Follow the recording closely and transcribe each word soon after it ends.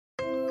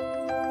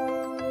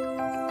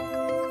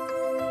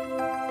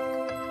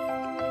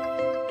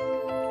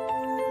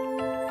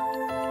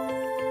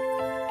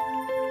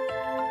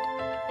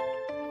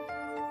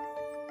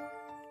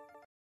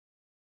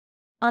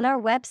On our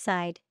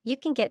website, you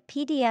can get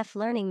PDF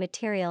learning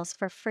materials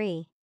for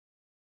free.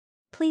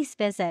 Please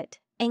visit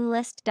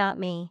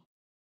englist.me.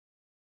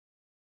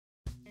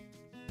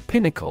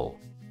 Pinnacle.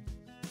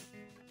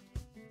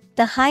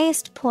 The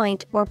highest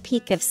point or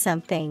peak of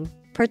something,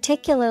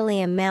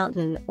 particularly a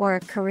mountain or a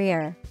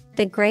career,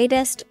 the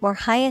greatest or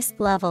highest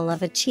level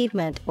of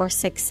achievement or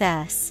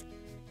success.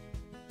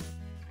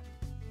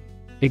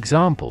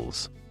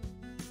 Examples: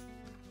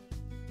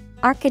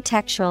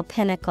 architectural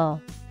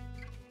pinnacle,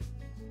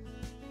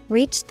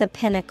 reach the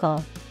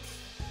pinnacle.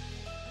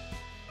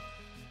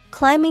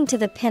 Climbing to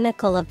the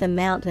pinnacle of the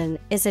mountain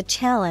is a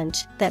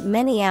challenge that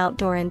many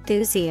outdoor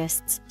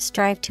enthusiasts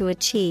strive to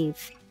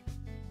achieve.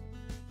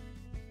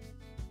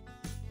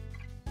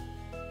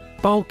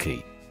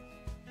 Bulky.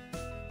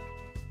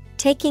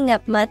 Taking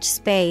up much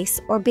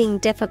space or being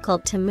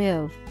difficult to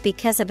move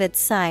because of its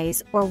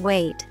size or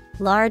weight,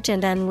 large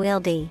and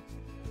unwieldy.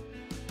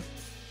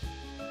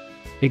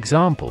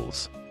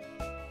 Examples: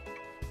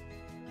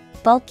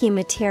 bulky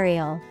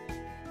material,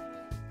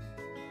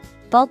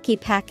 bulky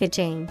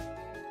packaging.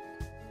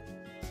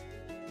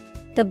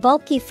 The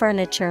bulky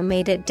furniture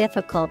made it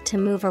difficult to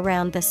move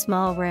around the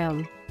small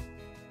room.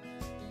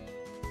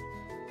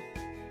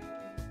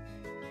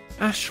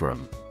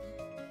 Ashram.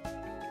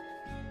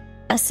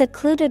 A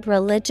secluded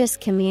religious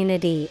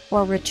community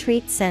or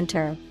retreat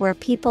center where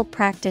people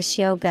practice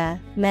yoga,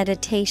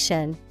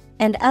 meditation,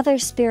 and other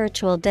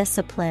spiritual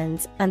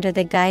disciplines under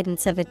the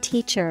guidance of a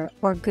teacher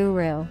or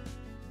guru.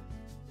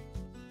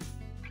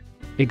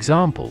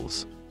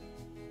 Examples: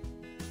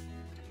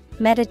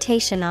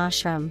 meditation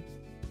ashram,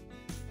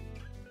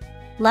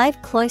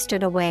 live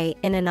cloistered away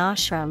in an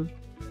ashram.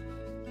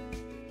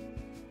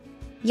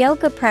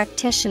 Yoga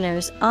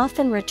practitioners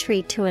often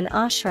retreat to an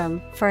ashram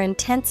for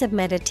intensive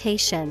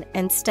meditation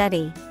and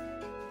study.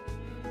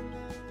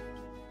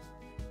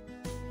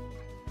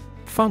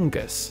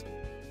 Fungus.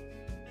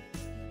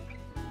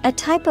 A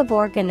type of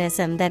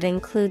organism that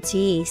includes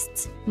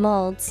yeasts,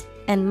 molds,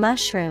 and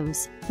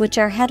mushrooms, which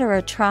are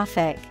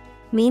heterotrophic,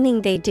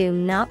 meaning they do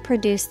not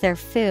produce their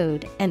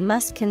food and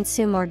must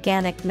consume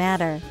organic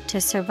matter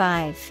to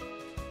survive.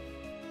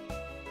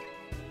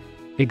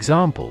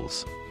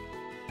 Examples: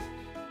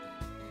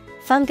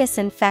 fungus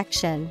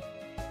infection,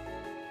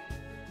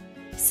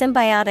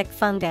 symbiotic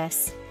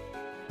fungus.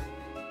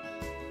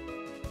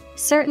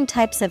 Certain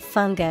types of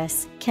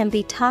fungus can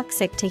be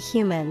toxic to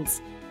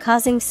humans,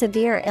 causing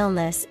severe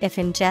illness if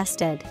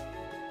ingested.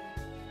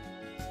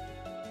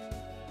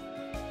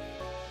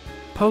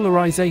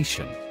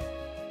 Polarization.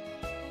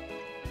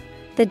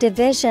 The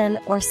division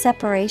or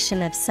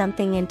separation of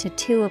something into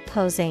two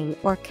opposing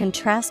or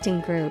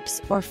contrasting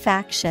groups or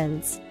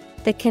factions.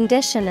 The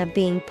condition of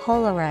being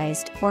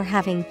polarized or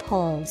having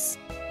poles.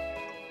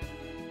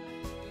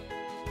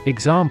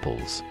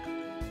 Examples: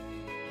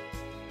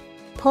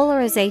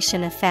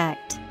 polarization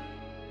effect,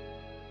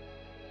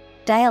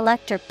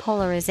 dielectric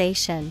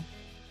polarization.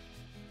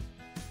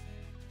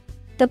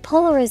 The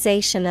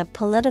polarization of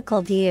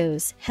political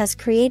views has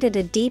created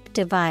a deep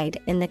divide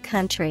in the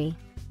country.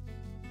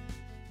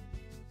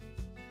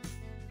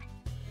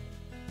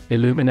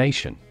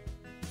 Illumination.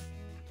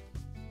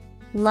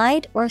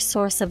 Light or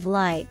source of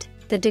light,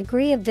 the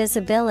degree of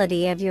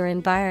visibility of your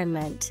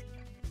environment.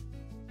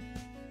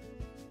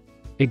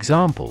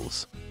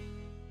 Examples: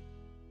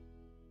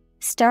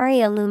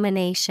 starry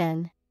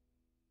illumination,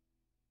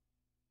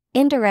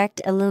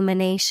 indirect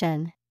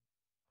illumination.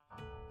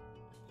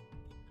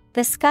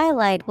 The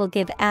skylight will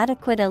give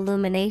adequate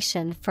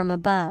illumination from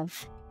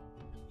above.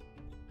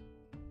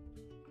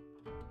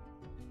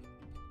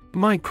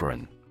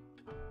 Micron.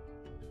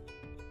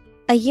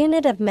 A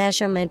unit of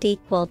measurement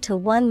equal to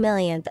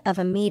 1/1,000,000th of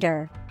a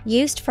meter,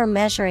 used for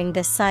measuring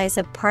the size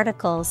of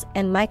particles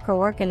and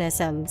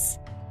microorganisms.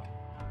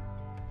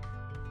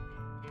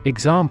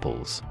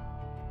 Examples: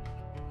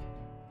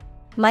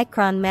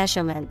 micron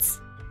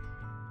measurements,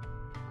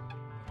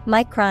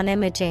 micron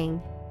imaging.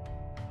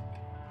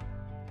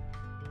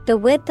 The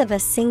width of a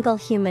single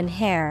human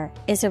hair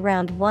is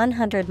around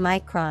 100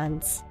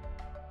 microns.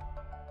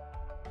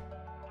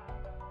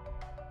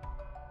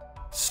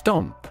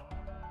 Stomp.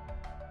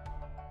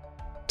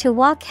 To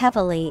walk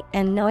heavily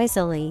and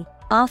noisily,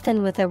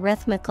 often with a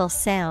rhythmical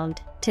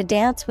sound, to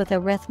dance with a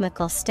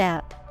rhythmical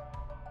step.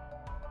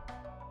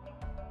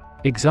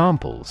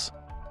 Examples: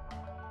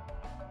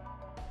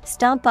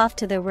 stomp off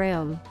to the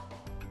room,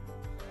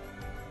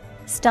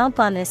 stomp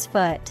on his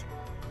foot.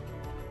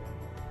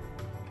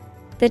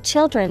 The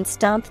children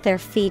stomped their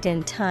feet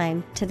in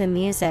time to the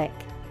music.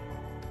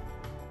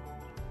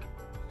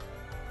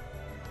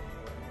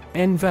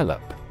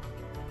 Envelope.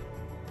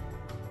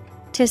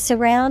 To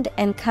surround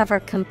and cover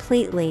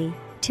completely,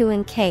 to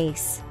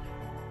encase.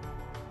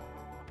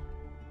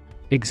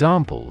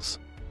 Examples: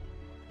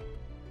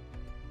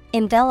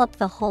 envelop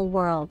the whole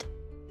world,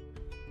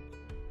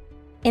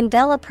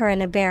 envelop her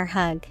in a bear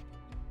hug.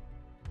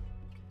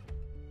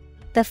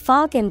 The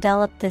fog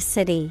enveloped the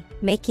city,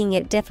 making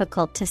it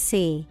difficult to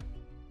see.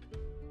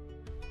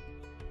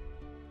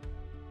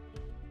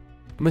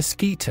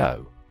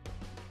 Mosquito.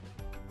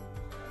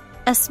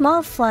 A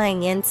small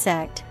flying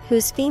insect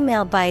whose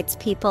female bites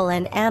people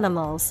and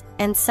animals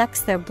and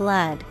sucks their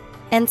blood,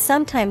 and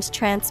sometimes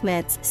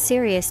transmits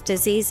serious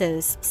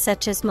diseases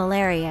such as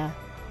malaria.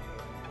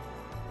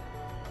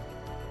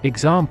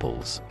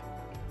 Examples: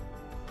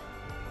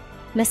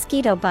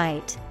 mosquito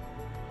bite,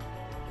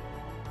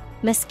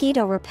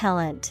 mosquito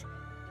repellent.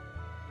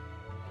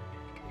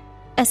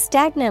 A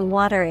stagnant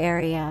water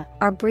area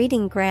are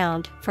breeding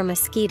ground for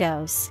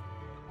mosquitoes.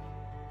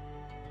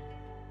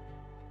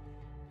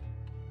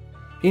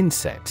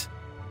 Inset.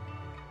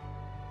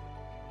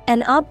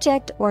 An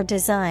object or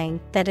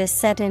design that is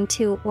set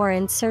into or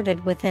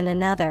inserted within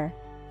another,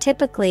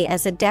 typically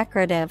as a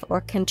decorative or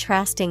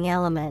contrasting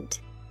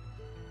element.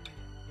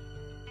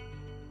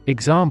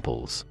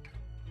 Examples: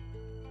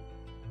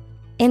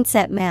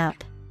 inset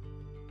map,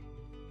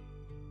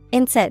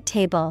 inset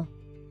table.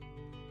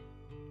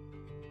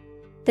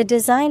 The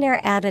designer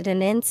added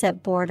an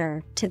inset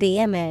border to the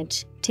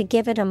image to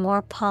give it a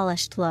more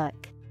polished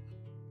look.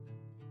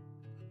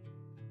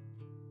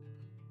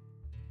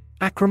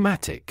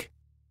 Achromatic.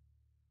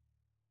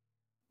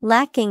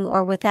 Lacking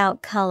or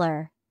without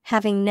color,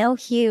 having no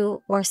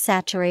hue or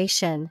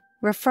saturation,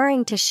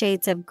 referring to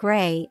shades of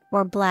gray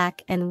or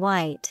black and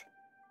white.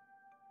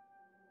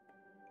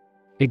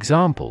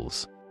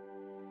 Examples: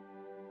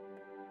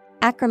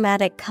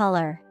 achromatic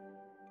color,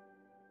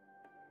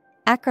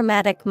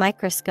 achromatic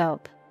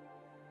microscope.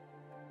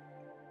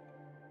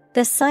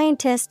 The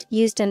scientist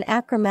used an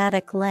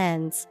achromatic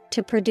lens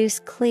to produce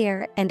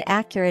clear and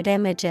accurate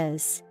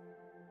images.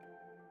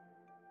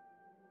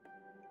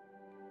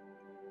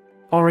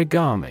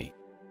 Origami.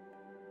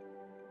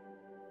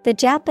 The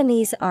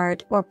Japanese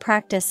art or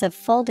practice of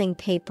folding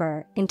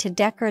paper into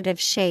decorative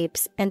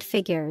shapes and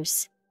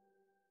figures.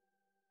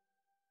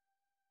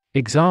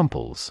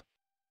 Examples: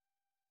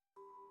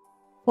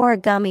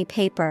 origami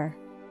paper,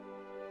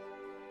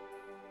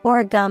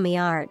 origami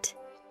art.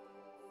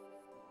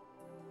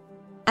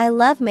 I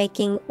love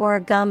making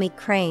origami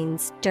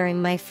cranes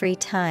during my free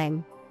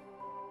time.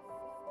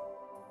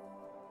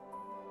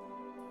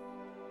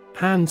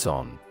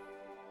 Hands-on.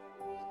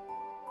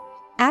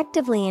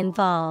 Actively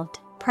involved,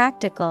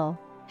 practical,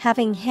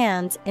 having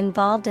hands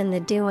involved in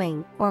the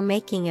doing or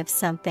making of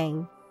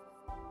something.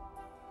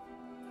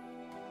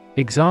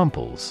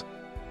 Examples: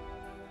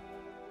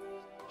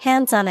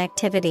 hands-on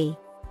activity.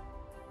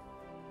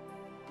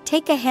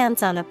 Take a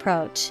hands-on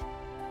approach.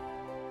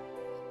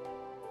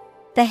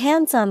 The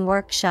hands-on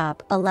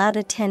workshop allowed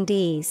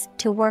attendees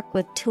to work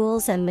with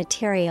tools and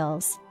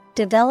materials,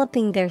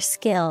 developing their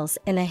skills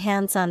in a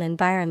hands-on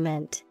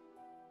environment.